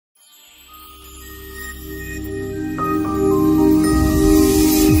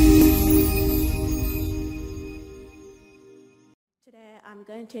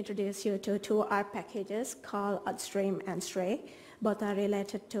to introduce you to two R packages called oddstream and stray. Both are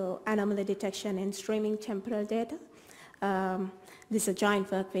related to anomaly detection in streaming temporal data. This is a joint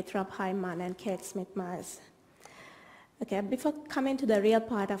work with Rob Hyman and Kate Smith-Myers. Okay, before coming to the real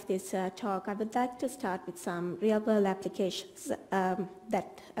part of this talk, I would like to start with some real-world applications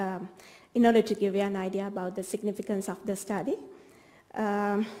in order to give you an idea about the significance of the study.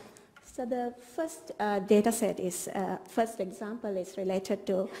 So the first first example is related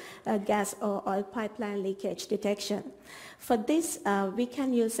to gas or oil pipeline leakage detection. For this, we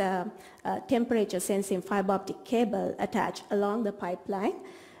can use a temperature sensing fiber optic cable attached along the pipeline.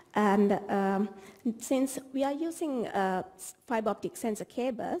 And since we are using fiber optic sensor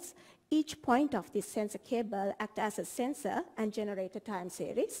cables, each point of this sensor cable acts as a sensor and generate a time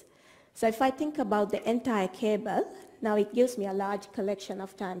series. So if I think about the entire cable, now it gives me a large collection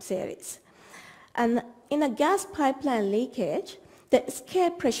of time series. And in a gas pipeline leakage, the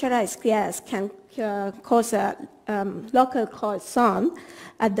escape pressurized gas can cause a local cold zone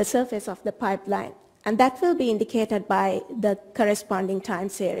at the surface of the pipeline. And that will be indicated by the corresponding time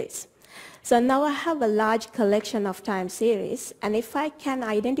series. So now I have a large collection of time series, and if I can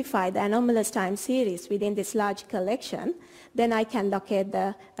identify the anomalous time series within this large collection, then I can locate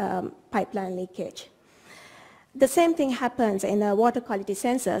the pipeline leakage. The same thing happens in water quality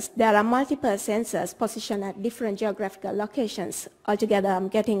sensors. There are multiple sensors positioned at different geographical locations. Altogether, I'm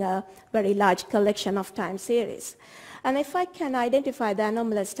getting a very large collection of time series. And if I can identify the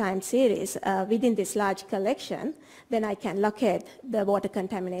anomalous time series within this large collection, then I can locate the water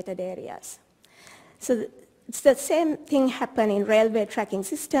contaminated areas. So it's the same thing happen in railway tracking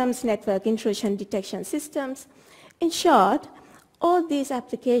systems, network intrusion detection systems. In short, all these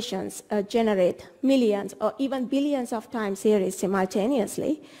applications generate millions or even billions of time series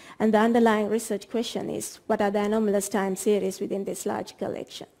simultaneously. And the underlying research question is, what are the anomalous time series within this large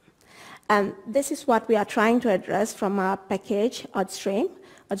collection? And this is what we are trying to address from our package,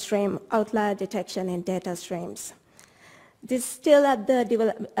 oddstream outlier detection in data streams. This is still at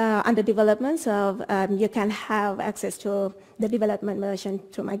the under development, so you can have access to the development version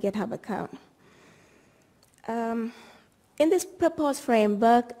through my GitHub account. In this proposed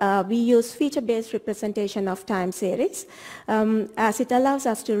framework, we use feature-based representation of time series as it allows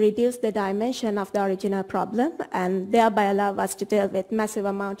us to reduce the dimension of the original problem and thereby allow us to deal with massive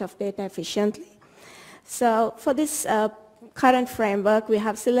amount of data efficiently. So for this current framework, we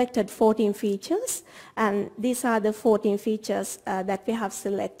have selected 14 features, and these are the 14 features that we have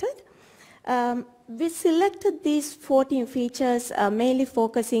selected. We selected these 14 features mainly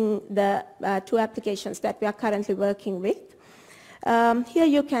focusing the two applications that we are currently working with. Here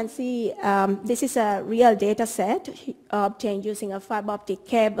you can see this is a real data set obtained using a fiber optic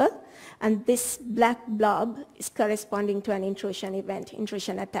cable, and this black blob is corresponding to an intrusion event,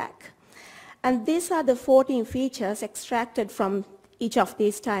 intrusion attack. And these are the 14 features extracted from each of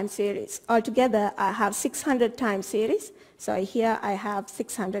these time series. Altogether, I have 600 time series, so here I have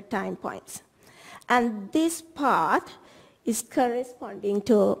 600 time points. And this part is corresponding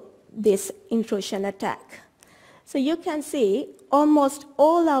to this intrusion attack. So you can see almost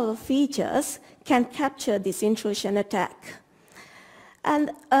all our features can capture this intrusion attack.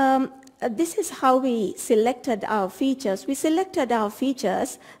 And this is how we selected our features. We selected our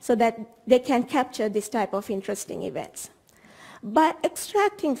features so that they can capture this type of interesting events. By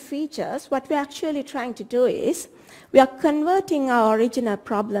extracting features, what we're actually trying to do is we are converting our original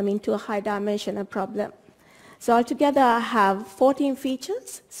problem into a high-dimensional problem. So altogether, I have 14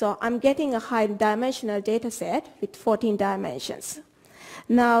 features. So I'm getting a high-dimensional data set with 14 dimensions.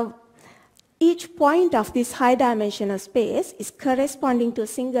 Now, each point of this high-dimensional space is corresponding to a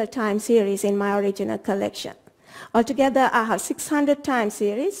single time series in my original collection. Altogether, I have 600 time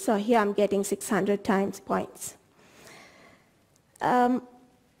series, so here I'm getting 600 times points.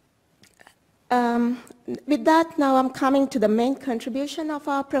 With that, now I'm coming to the main contribution of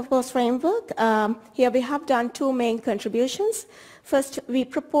our proposed framework. Here we have done two main contributions. First, we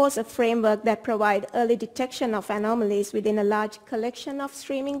propose a framework that provides early detection of anomalies within a large collection of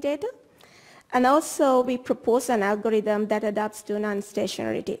streaming data. And also, we propose an algorithm that adapts to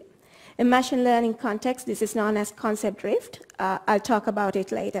non-stationarity. In machine learning context, this is known as concept drift. I'll talk about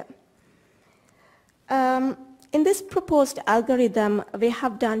it later. In this proposed algorithm, we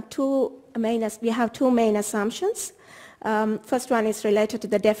have two main assumptions. First one is related to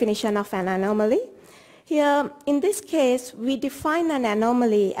the definition of an anomaly. Here, in this case, we define an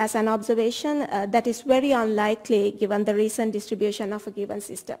anomaly as an observation that is very unlikely given the recent distribution of a given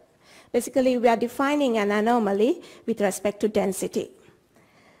system. Basically, we are defining an anomaly with respect to density.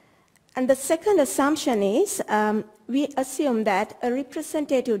 And the second assumption is we assume that a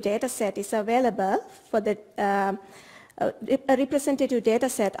representative data set is available for the a representative data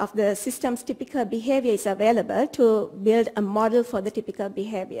set of the system's typical behavior is available to build a model for the typical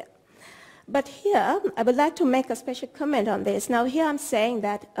behavior. But here, I would like to make a special comment on this. Now here I'm saying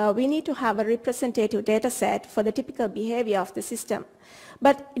that we need to have a representative data set for the typical behavior of the system.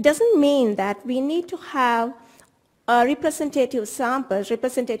 But it doesn't mean that we need to have representative samples,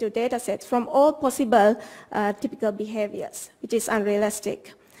 representative data sets from all possible typical behaviors, which is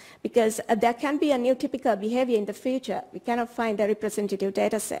unrealistic. Because there can be a new typical behavior in the future. We cannot find a representative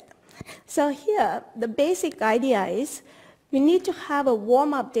data set. So here, the basic idea is we need to have a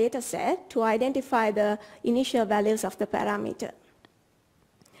warm-up data set to identify the initial values of the parameter.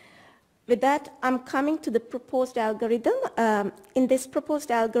 With that, I'm coming to the proposed algorithm. In this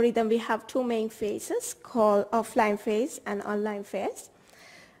proposed algorithm, we have two main phases called offline phase and online phase.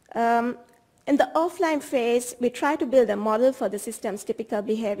 In the offline phase, we try to build a model for the system's typical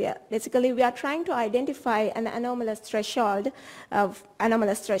behavior. Basically, we are trying to identify an anomalous threshold, and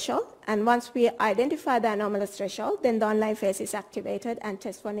once we identify the anomalous threshold, then the online phase is activated and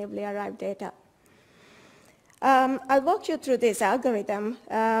tests for newly arrived data. I'll walk you through this algorithm.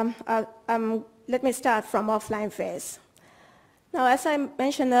 Let me start from offline phase. Now, as I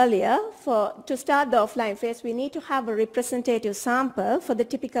mentioned earlier, to start the offline phase, we need to have a representative sample for the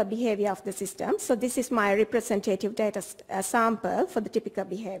typical behavior of the system. So this is my representative data sample for the typical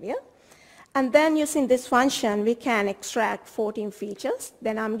behavior. And then using this function, we can extract 14 features.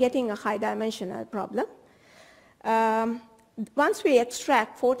 Then I'm getting a high-dimensional problem. Once we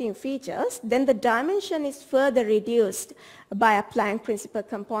extract 14 features, then the dimension is further reduced by applying principal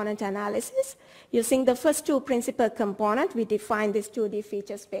component analysis. Using the first two principal components, we define this 2D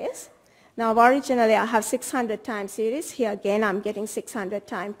feature space. Now, originally, I have 600 time series. Here again, I'm getting 600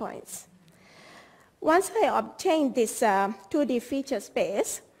 time points. Once I obtain this 2D feature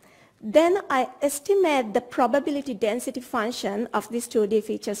space, then I estimate the probability density function of this 2D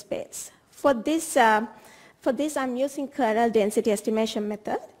feature space. For this, I'm using kernel density estimation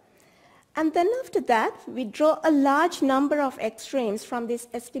method. And then after that, we draw a large number of extremes from this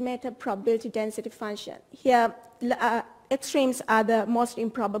estimated probability density function. Here, extremes are the most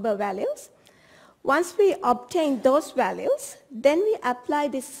improbable values. Once we obtain those values, then we apply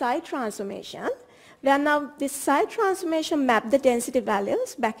this psi transformation, where now this psi transformation maps the density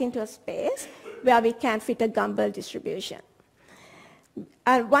values back into a space where we can fit a Gumbel distribution.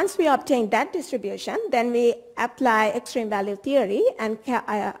 And once we obtain that distribution, then we apply extreme value theory and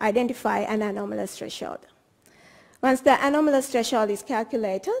identify an anomalous threshold. Once the anomalous threshold is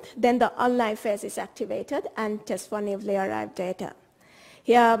calculated, then the online phase is activated and tests for newly arrived data.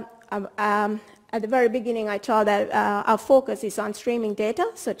 Here, at the very beginning, I told that our focus is on streaming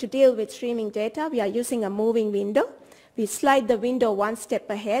data. So to deal with streaming data, we are using a moving window. We slide the window one step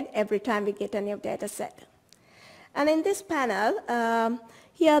ahead every time we get a new data set. And in this panel,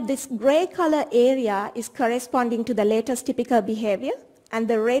 here this gray color area is corresponding to the latest typical behavior, and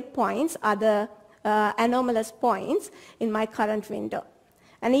the red points are the anomalous points in my current window.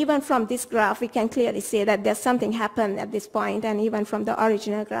 And even from this graph, we can clearly see that there's something happened at this point, and even from the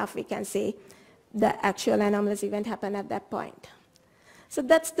original graph, we can see the actual anomalous event happened at that point. So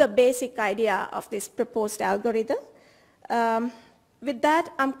that's the basic idea of this proposed algorithm. With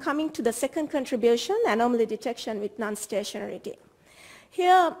that, I'm coming to the second contribution, anomaly detection with non-stationarity.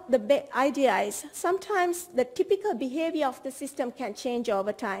 Here, the idea is sometimes the typical behavior of the system can change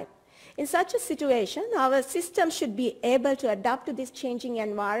over time. In such a situation, our system should be able to adapt to this changing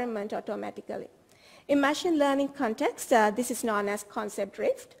environment automatically. In machine learning context, this is known as concept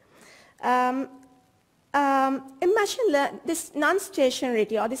drift. In machine learning, this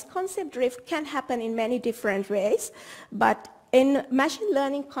non-stationarity or this concept drift can happen in many different ways, but in machine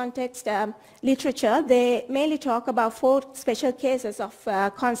learning context literature, they mainly talk about 4 special cases of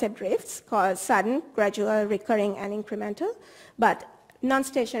concept drifts called sudden, gradual, recurring, and incremental. But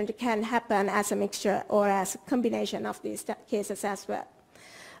non-stationarity can happen as a mixture or as a combination of these cases as well.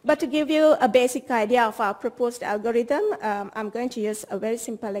 But to give you a basic idea of our proposed algorithm, I'm going to use a very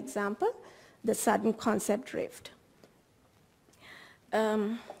simple example, the sudden concept drift.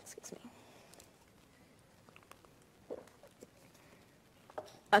 Excuse me.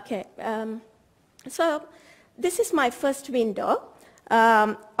 Okay, so this is my first window.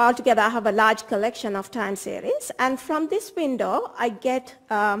 Altogether, I have a large collection of time series, and from this window, I get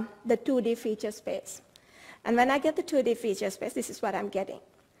the 2D feature space. And when I get the 2D feature space, this is what I'm getting.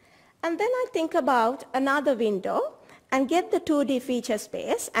 And then I think about another window and get the 2D feature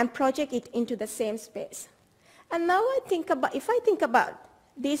space and project it into the same space. And now I think about, if I think about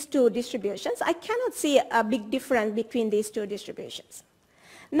these two distributions, I cannot see a big difference between these two distributions.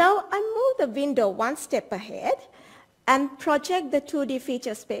 Now I move the window one step ahead and project the 2D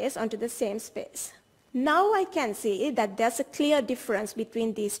feature space onto the same space. Now I can see that there's a clear difference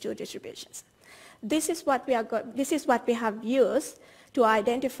between these two distributions. This is what we have used to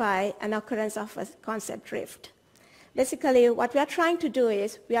identify an occurrence of a concept drift. Basically, what we are trying to do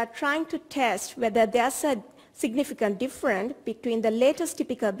is we are trying to test whether there's a significant difference between the latest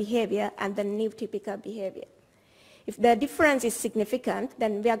typical behavior and the new typical behavior. If the difference is significant,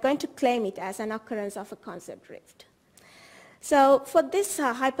 then we are going to claim it as an occurrence of a concept drift. So for this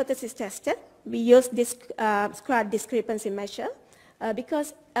hypothesis tested, we use this squared discrepancy measure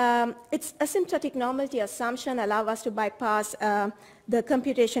because its asymptotic normality assumption allows us to bypass the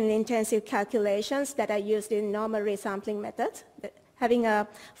computation-intensive calculations that are used in normal resampling methods. Having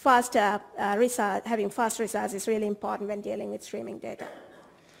fast results is really important when dealing with streaming data.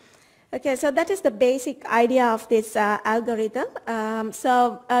 Okay, so that is the basic idea of this algorithm.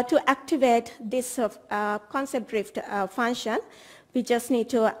 To activate this concept drift function, we just need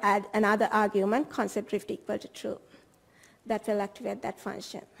to add another argument, concept drift equal to true. That will activate that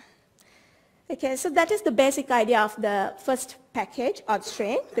function. Okay, so that is the basic idea of the first package,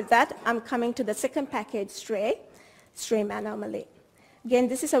 oddstream. With that, I'm coming to the second package, stream anomaly. Again,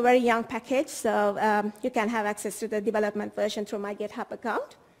 this is a very young package, so you can have access to the development version through my GitHub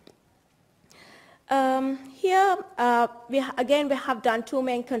account. Here, we have done two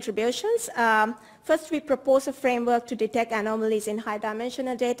main contributions. First, we propose a framework to detect anomalies in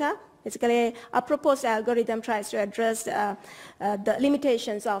high-dimensional data. Basically, our proposed algorithm tries to address the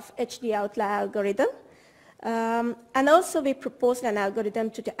limitations of HD outlier algorithm. And also, we proposed an algorithm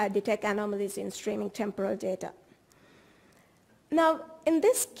to detect anomalies in streaming temporal data. Now, in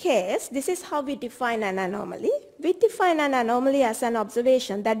this case, this is how we define an anomaly. We define an anomaly as an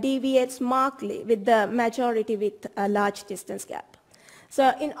observation that deviates markedly with the majority with a large distance gap.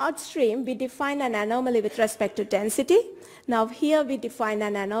 So in oddstream, we define an anomaly with respect to density. Now here we define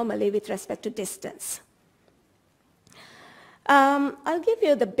an anomaly with respect to distance. I'll give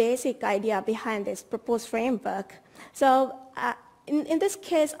you the basic idea behind this proposed framework. So in this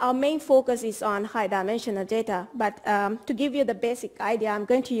case, our main focus is on high-dimensional data, but to give you the basic idea, I'm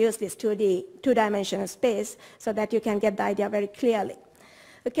going to use this two-dimensional space so that you can get the idea very clearly.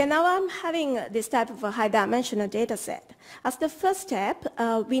 Okay, now I'm having this type of a high-dimensional data set. As the first step,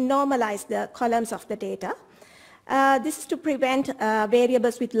 we normalize the columns of the data. This is to prevent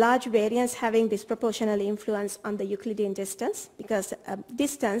variables with large variance having disproportional influence on the Euclidean distance, because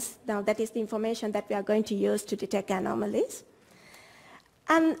distance, now that is the information that we are going to use to detect anomalies.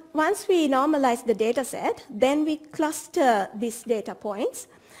 And once we normalize the data set, then we cluster these data points.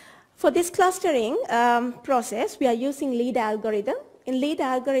 For this clustering process, we are using lead algorithm. In lead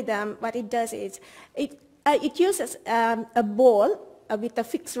algorithm, what it does is it uses a ball with a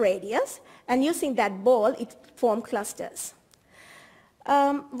fixed radius, and using that ball, it forms clusters.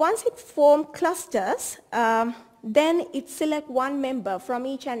 Once it forms clusters, then it selects one member from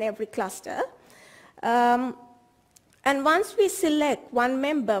each and every cluster. And once we select one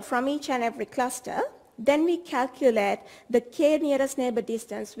member from each and every cluster, then we calculate the k nearest neighbor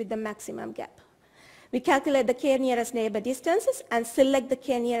distance with the maximum gap. We calculate the k nearest neighbor distances and select the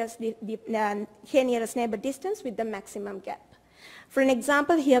k nearest neighbor distance with the maximum gap. For an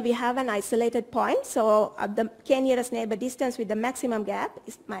example, here we have an isolated point, so the k nearest neighbor distance with the maximum gap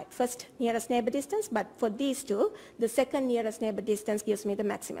is my first nearest neighbor distance, but for these two, the second nearest neighbor distance gives me the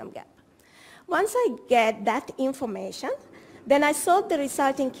maximum gap. Once I get that information, then I solve the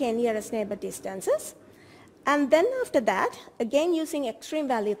resulting k nearest neighbor distances. And then after that, again using extreme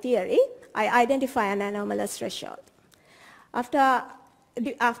value theory, I identify an anomalous threshold. After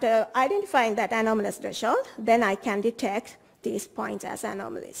identifying that anomalous threshold, then I can detect these points as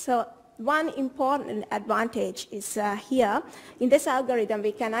anomalies. So one important advantage is here. In this algorithm,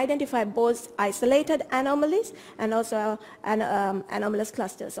 we can identify both isolated anomalies and also anomalous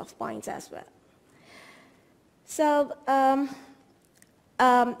clusters of points as well. So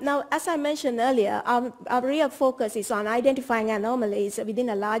now, as I mentioned earlier, our real focus is on identifying anomalies within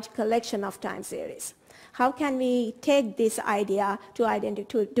a large collection of time series. How can we take this idea to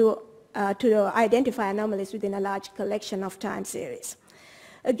identify anomalies within a large collection of time series?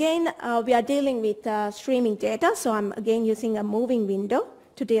 Again, we are dealing with streaming data, so I'm again using a moving window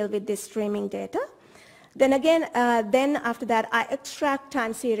to deal with this streaming data. Then again, then after that, I extract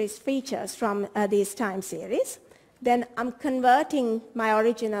time series features from these time series. Then I'm converting my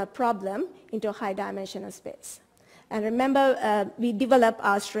original problem into a high-dimensional space. And remember, we develop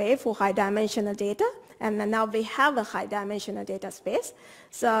our array for high-dimensional data, And then now we have a high-dimensional data space.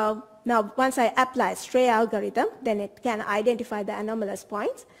 So now once I apply stray algorithm, then it can identify the anomalous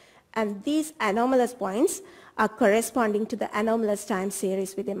points. And these anomalous points are corresponding to the anomalous time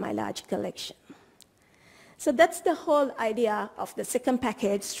series within my large collection. So that's the whole idea of the second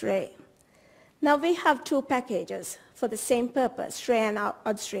package, stray. Now we have two packages for the same purpose, stray and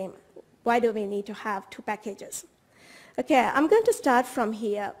oddstream. Why do we need to have two packages? Okay, I'm going to start from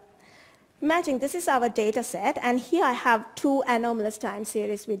here. Imagine this is our data set, and here I have two anomalous time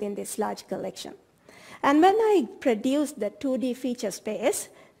series within this large collection. And when I produce the 2D feature space,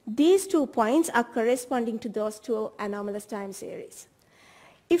 these 2 points are corresponding to those two anomalous time series.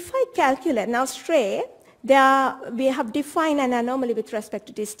 If I calculate, now stray, we have defined an anomaly with respect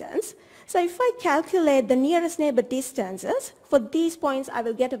to distance. So if I calculate the nearest neighbor distances, for these points I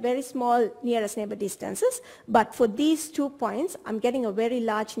will get a very small nearest neighbor distances, but for these 2 points I'm getting a very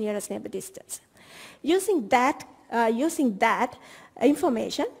large nearest neighbor distance. Using that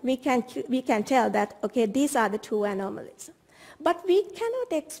information, we can tell that, okay, these are the two anomalies. But we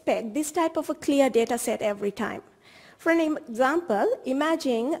cannot expect this type of a clear data set every time. For an example,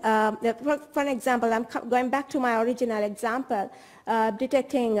 imagine, I'm going back to my original example,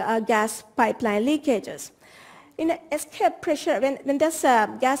 detecting gas pipeline leakages. In escape pressure, when there's a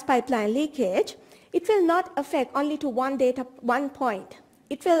gas pipeline leakage, it will not affect only to one point.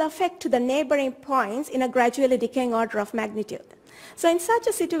 It will affect to the neighboring points in a gradually decaying order of magnitude. So in such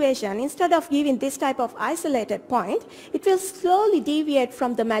a situation, instead of giving this type of isolated point, it will slowly deviate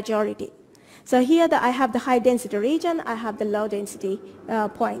from the majority. So here I have the high density region, I have the low density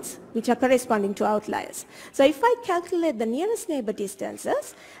points, which are corresponding to outliers. So if I calculate the nearest neighbor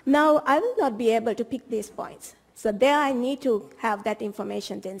distances, now I will not be able to pick these points. So there I need to have that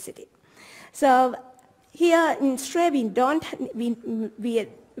information density. So here in stray, we don't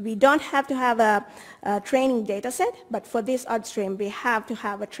have to have a training data set, but for this oddstream, we have to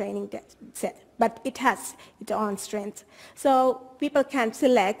have a training data set. But it has its own strength. So people can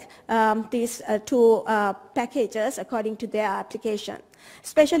select these two packages according to their application.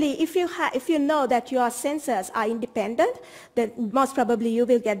 Especially if you know that your sensors are independent, then most probably you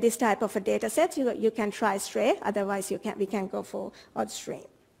will get this type of a data set. You can try stray, otherwise we can go for oddstream.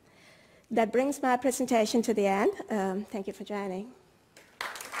 That brings my presentation to the end. Thank you for joining.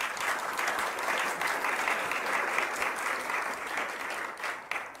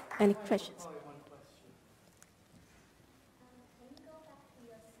 Any questions?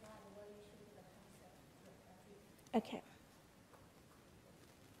 Okay.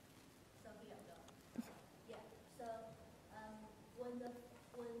 So here we go. Yeah. So when the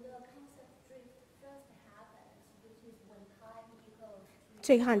concept drift first happens, which is when time equals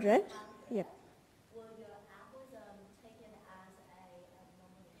 300. Yep. Will your algorithm take it as a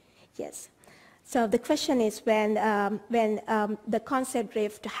anomaly? Yes. So the question is when the concept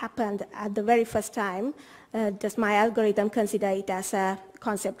drift happened at the very first time, does my algorithm consider it as a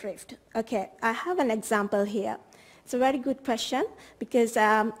concept drift? Okay, I have an example here. It's a very good question because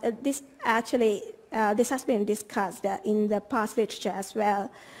this has been discussed in the past literature as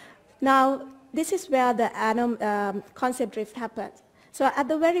well. Now, this is where the concept drift happens. So at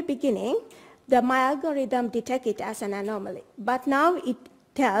the very beginning, my algorithm detects it as an anomaly, but now it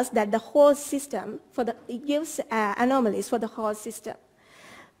tells that the whole system, it gives anomalies for the whole system.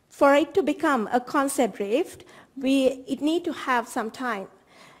 For it to become a concept drift, it needs to have some time.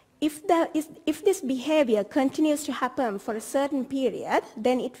 If this behavior continues to happen for a certain period,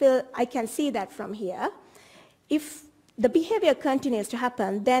 then I can see that from here. If the behavior continues to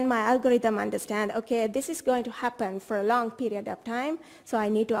happen, then my algorithm understands, okay, this is going to happen for a long period of time, so I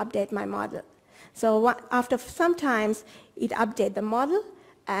need to update my model. So after some time, it updates the model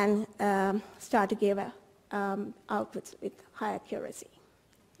and start to give outputs with high accuracy.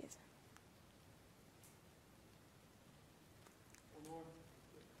 Yes.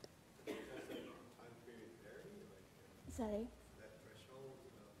 Sorry?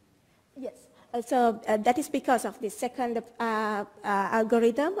 Yes. So that is because of the second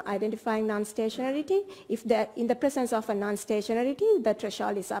algorithm, identifying non-stationarity. If in the presence of a non-stationarity, the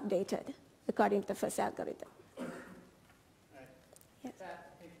threshold is updated according to the first algorithm. Yes.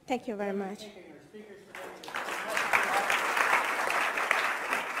 Thank you very much.